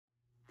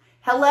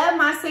Hello,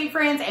 my sweet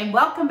friends, and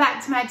welcome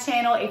back to my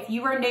channel. If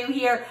you are new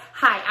here,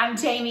 hi, I'm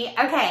Jamie.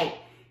 Okay,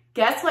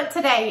 guess what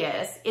today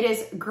is? It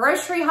is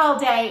grocery haul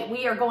day.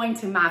 We are going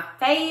to my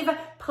fave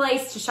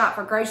place to shop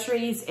for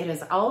groceries. It is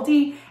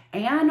Aldi,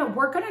 and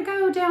we're gonna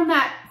go down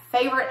that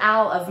favorite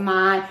aisle of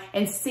mine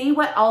and see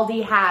what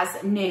Aldi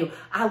has new.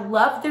 I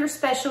love their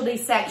specialty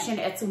section.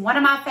 It's one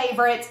of my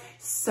favorites.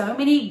 So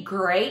many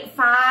great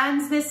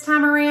finds this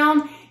time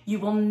around. You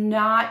will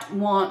not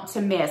want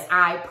to miss,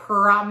 I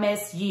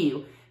promise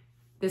you.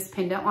 This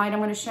pendant light I'm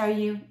gonna show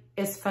you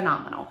is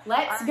phenomenal.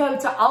 Let's go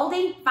to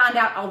Aldi, find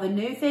out all the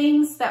new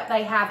things that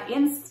they have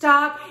in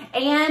stock,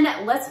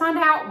 and let's find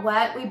out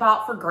what we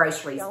bought for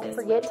groceries. Don't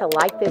forget to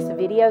like this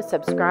video,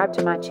 subscribe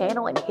to my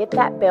channel, and hit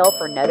that bell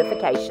for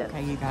notifications.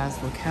 Okay, you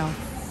guys, look how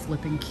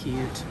flippin'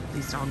 cute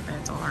these dog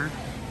beds are.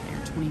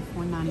 They're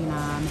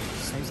 $24.99,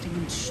 so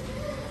stinking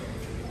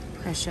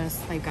precious.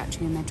 They've got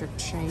geometric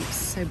shapes,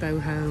 so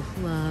boho,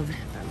 love.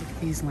 But look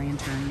at these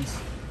lanterns.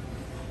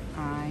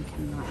 I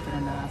cannot get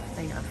enough.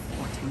 They are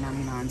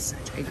 $14.99,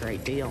 such a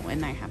great deal.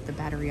 And they have the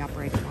battery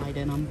operated light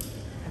in them.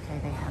 Okay,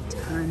 they have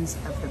tons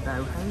of the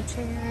boho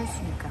chairs,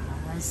 you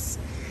guys.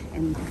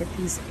 And look at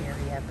these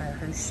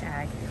boho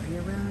shag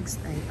area rugs.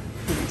 They are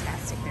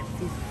fantastic.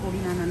 They're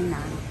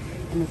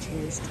 $49.99 and the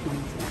chair is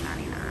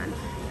 $24.99.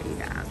 But you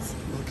guys,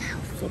 look how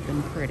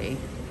flippin' pretty.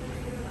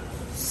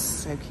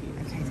 So cute.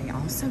 Okay, they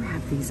also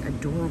have these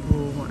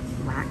adorable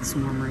wax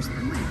warmers. I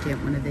might get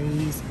one of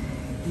these.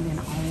 And then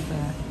all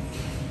the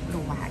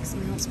little wax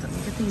melts, but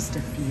look at these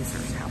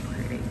diffusers, how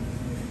pretty.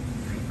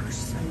 They are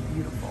so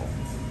beautiful.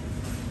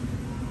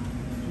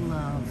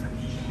 Love.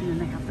 And then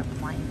they have the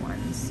plain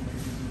ones,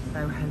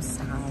 boho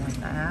style like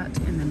that.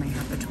 And then they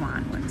have the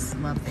twine ones.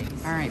 Love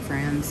these. All right,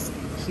 friends,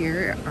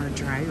 here are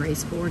dry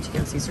erase boards. You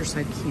guys, these are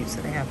so cute.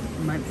 So they have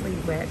monthly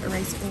wet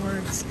erase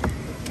boards.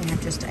 They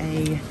have just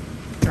a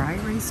dry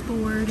erase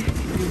board, and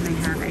then they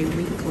have a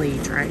weekly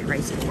dry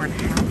erase board.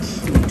 How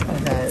cute are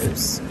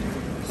those?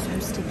 So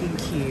stinking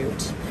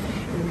cute.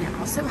 And they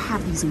also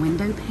have these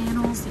window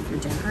panels that you're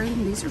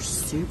decorating. These are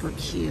super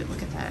cute.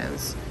 Look at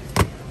those.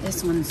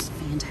 This one's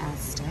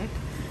fantastic.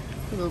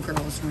 The little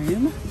girl's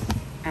room.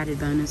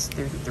 Added bonus,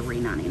 they're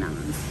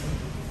 $3.99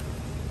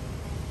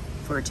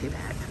 for a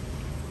 2-pack.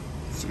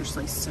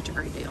 Seriously, such a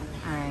great deal.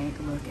 All right,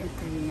 look at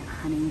the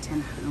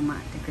Huntington Home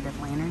decorative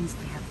lanterns.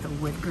 They have the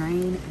wood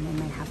grain, and then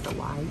they have the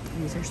white.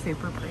 These are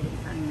super pretty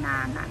for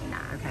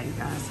 $9.99. Okay, you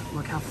guys,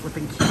 look how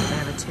flippin' cute. They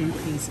have a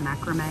 2-piece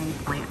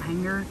macrame lamp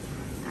hanger.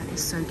 That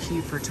is so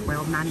cute for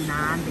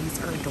 $12.99.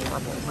 These are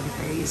adorable. Look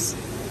at these.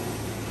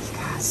 You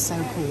guys, so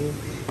cool.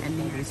 And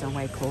then these are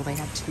way cool. They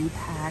have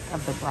 2-pack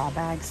of the bra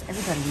bags.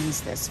 Everybody needs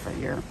this for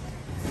your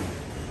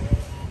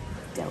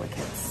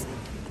delicates.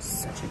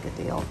 Such a good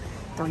deal.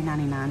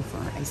 $3.99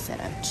 for a set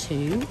of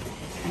 2.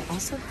 They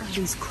also have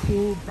these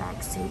cool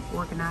backseat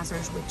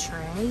organizers with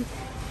tray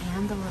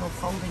and the little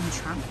folding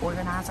trunk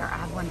organizer. I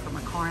have one for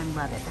my car and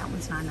love it. That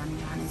one's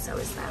 $9.99 and so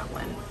is that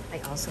one.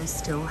 They also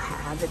still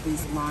have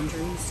these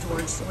laundry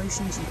storage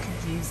solutions. You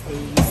could use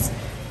these,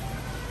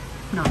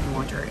 not in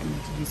water, and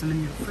you could use them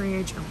in your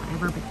fridge or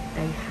whatever, but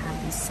they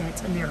have these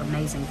sets and they're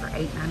amazing for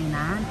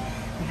 $8.99.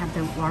 They have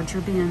the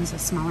larger bins, the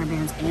smaller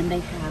bins, and they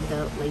have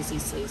the lazy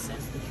Susan.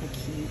 Look how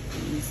cute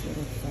these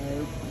little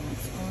faux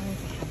plants are.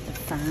 They have the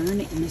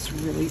fern in this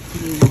really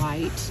pretty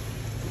white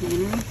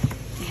corner.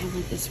 They have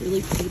like this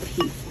really pretty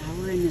pink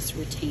flower in this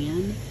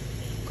rattan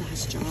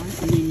glass jar,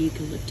 and then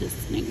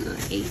eucalyptus in a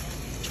gray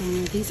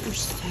jar. These are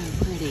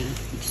so pretty.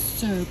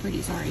 So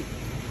pretty, sorry.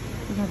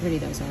 Look how pretty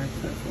those are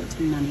for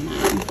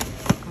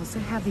 $14.99. Also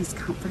have these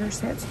comforter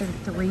sets. They're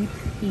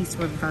 3-piece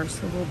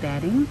reversible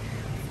bedding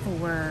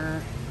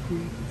for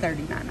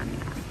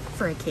 $39.99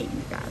 for a king,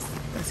 you guys.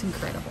 That's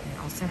incredible.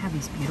 They also have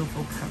these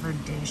beautiful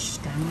covered dish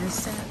stoneware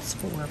sets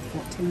for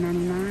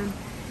 $14.99.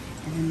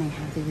 And then they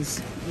have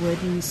these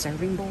wooden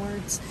serving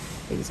boards.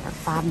 These are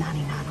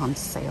 $5.99 on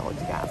sale.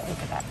 You guys, look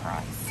at that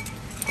price.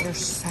 They're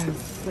so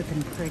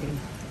flippin' pretty.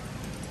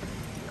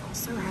 They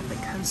also have the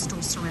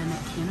coastal ceramic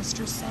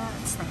canister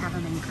sets. They have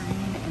them in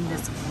green and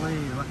this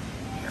blue.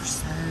 They're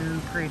so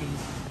pretty.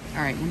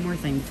 All right, one more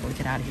thing before we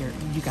get out of here.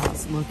 You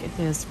guys, look at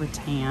this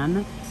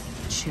rattan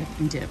chip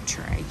and dip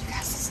tray. You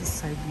guys, this is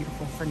so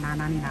beautiful for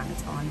 $9.99.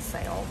 It's on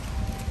sale.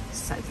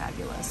 So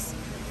fabulous.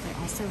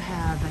 They also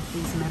have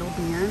these metal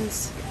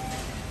bins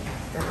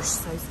that are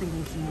so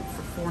stinking cute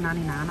for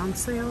 $4.99 on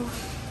sale.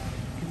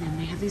 And then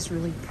they have these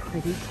really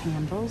pretty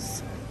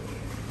candles.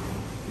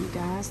 You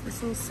guys,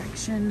 this little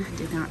section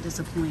did not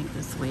disappoint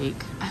this week.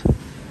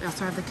 They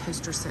also have the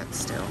coaster set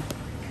still.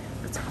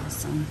 That's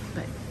awesome,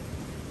 but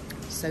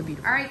so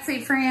beautiful. All right,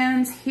 sweet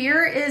friends,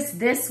 here is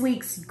this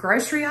week's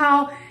grocery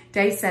haul.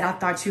 Dave said I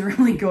thought you were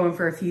only going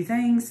for a few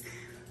things,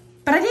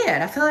 but I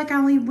did. I feel like I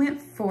only went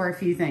for a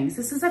few things.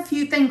 This is a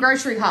few thing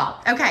grocery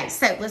haul. Okay,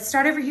 so let's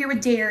start over here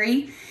with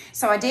dairy.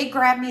 So I did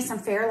grab me some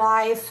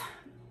Fairlife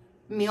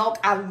milk.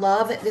 I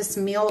love this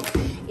milk.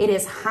 It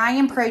is high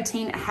in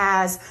protein. It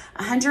has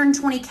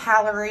 120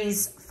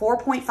 calories,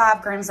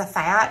 4.5 grams of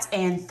fat,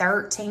 and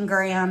 13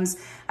 grams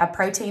of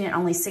protein and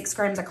only 6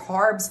 grams of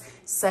carbs.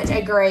 Such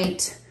a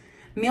great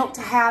milk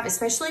to have,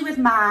 especially with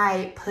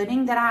my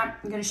pudding that I'm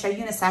going to show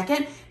you in a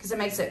second, because it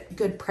makes a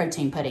good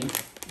protein pudding.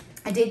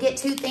 I did get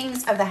 2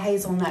 things of the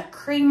hazelnut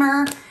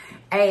creamer,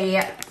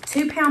 a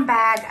 2-pound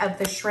bag of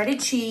the shredded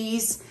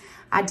cheese.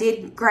 I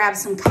did grab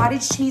some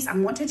cottage cheese. I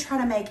want to try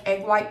to make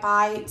egg white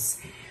bites.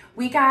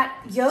 We got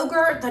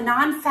yogurt. The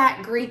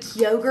non-fat Greek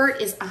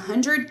yogurt is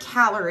 100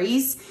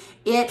 calories.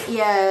 It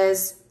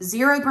is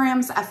 0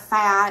 grams of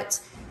fat.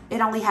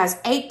 It only has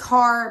 8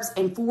 carbs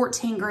and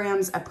 14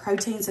 grams of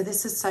protein. So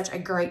this is such a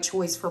great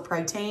choice for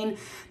protein.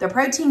 The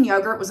protein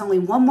yogurt was only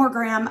 1 more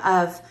gram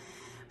of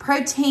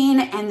protein,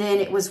 and then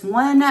it was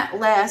 1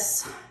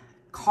 less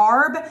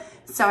carb.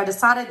 So I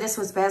decided this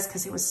was best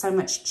because it was so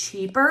much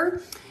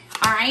cheaper.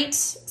 All right,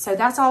 so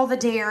that's all the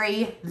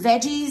dairy.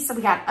 Veggies,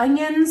 we got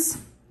onions.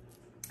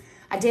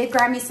 I did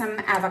grab me some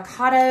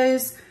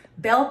avocados,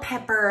 bell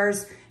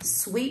peppers,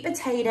 sweet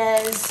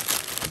potatoes,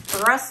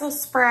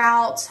 Brussels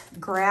sprout,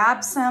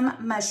 grab some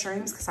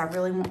mushrooms because I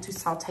really want to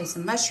saute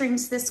some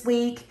mushrooms this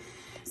week.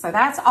 So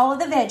that's all of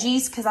the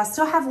veggies because I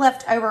still have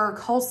leftover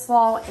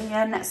coleslaw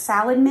and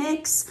salad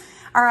mix.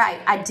 All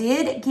right, I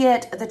did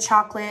get the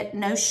chocolate,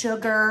 no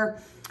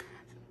sugar,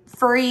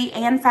 free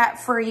and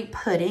fat-free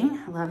pudding.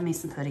 I love me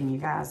some pudding, you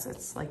guys.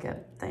 It's like a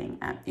thing.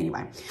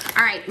 Anyway.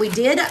 All right, we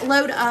did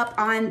load up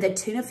on the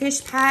tuna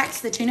fish packs,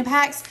 the tuna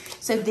packs.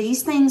 So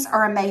these things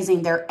are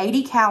amazing. They're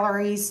 80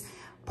 calories,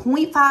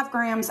 0.5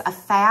 grams of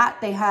fat.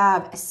 They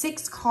have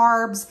 6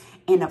 carbs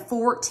and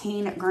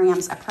 14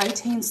 grams of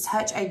protein.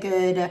 Such a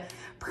good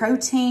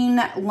protein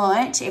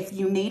lunch if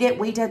you need it.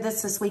 We did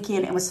this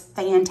weekend. It was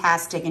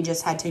fantastic and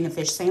just had tuna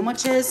fish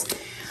sandwiches.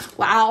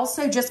 Well, I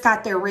also just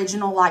got the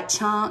original light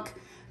chunk.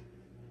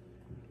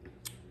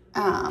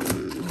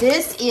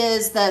 This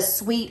is the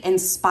sweet and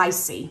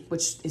spicy,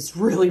 which is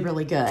really,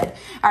 really good.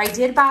 I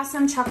did buy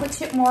some chocolate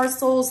chip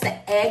morsels.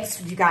 The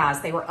eggs, you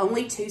guys, they were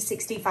only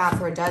 $2.65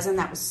 for a dozen.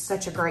 That was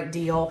such a great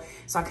deal,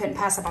 so I couldn't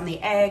pass up on the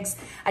eggs.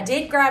 I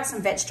did grab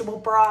some vegetable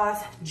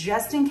broth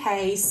just in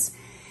case.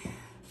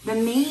 The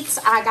meats,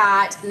 I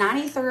got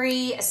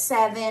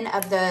 93.7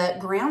 of the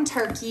ground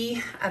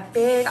turkey, a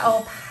big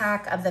old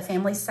pack of the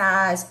family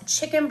size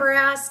chicken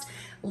breast,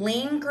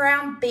 lean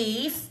ground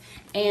beef,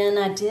 and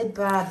I did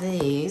buy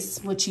these,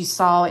 which you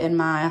saw in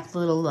my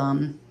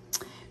little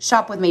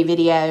shop with me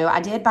video.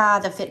 I did buy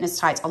the fitness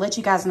tights. I'll let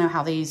you guys know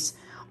how these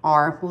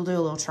are. We'll do a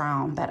little try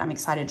on, but I'm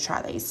excited to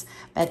try these.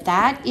 But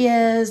that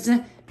is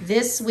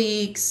this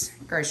week's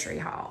grocery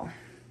haul.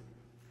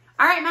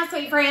 All right, my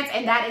sweet friends,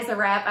 and that is a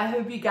wrap. I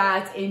hope you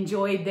guys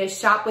enjoyed this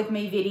shop with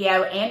me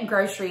video and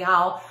grocery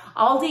haul.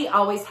 Aldi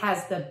always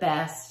has the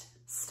best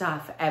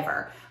stuff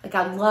ever. Like,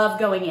 I love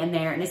going in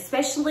there, and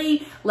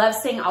especially love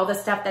seeing all the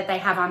stuff that they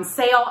have on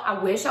sale. I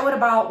wish I would have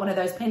bought one of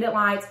those pendant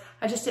lights.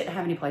 I just didn't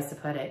have any place to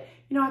put it.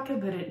 You know, I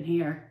could put it in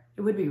here.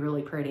 It would be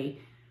really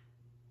pretty.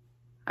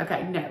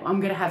 Okay, no,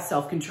 I'm gonna have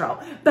self-control.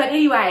 But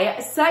anyway,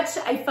 such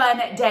a fun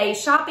day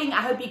shopping.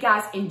 I hope you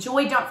guys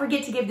enjoyed. Don't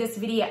forget to give this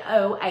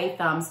video a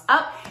thumbs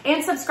up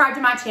and subscribe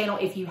to my channel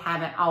if you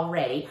haven't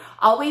already.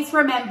 Always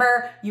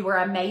remember, you are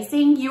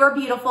amazing, you are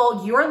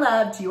beautiful, you are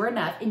loved, you are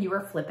enough, and you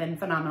are flippin'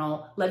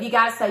 phenomenal. Love you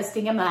guys so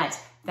stinking much.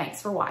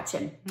 Thanks for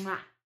watching. Mwah.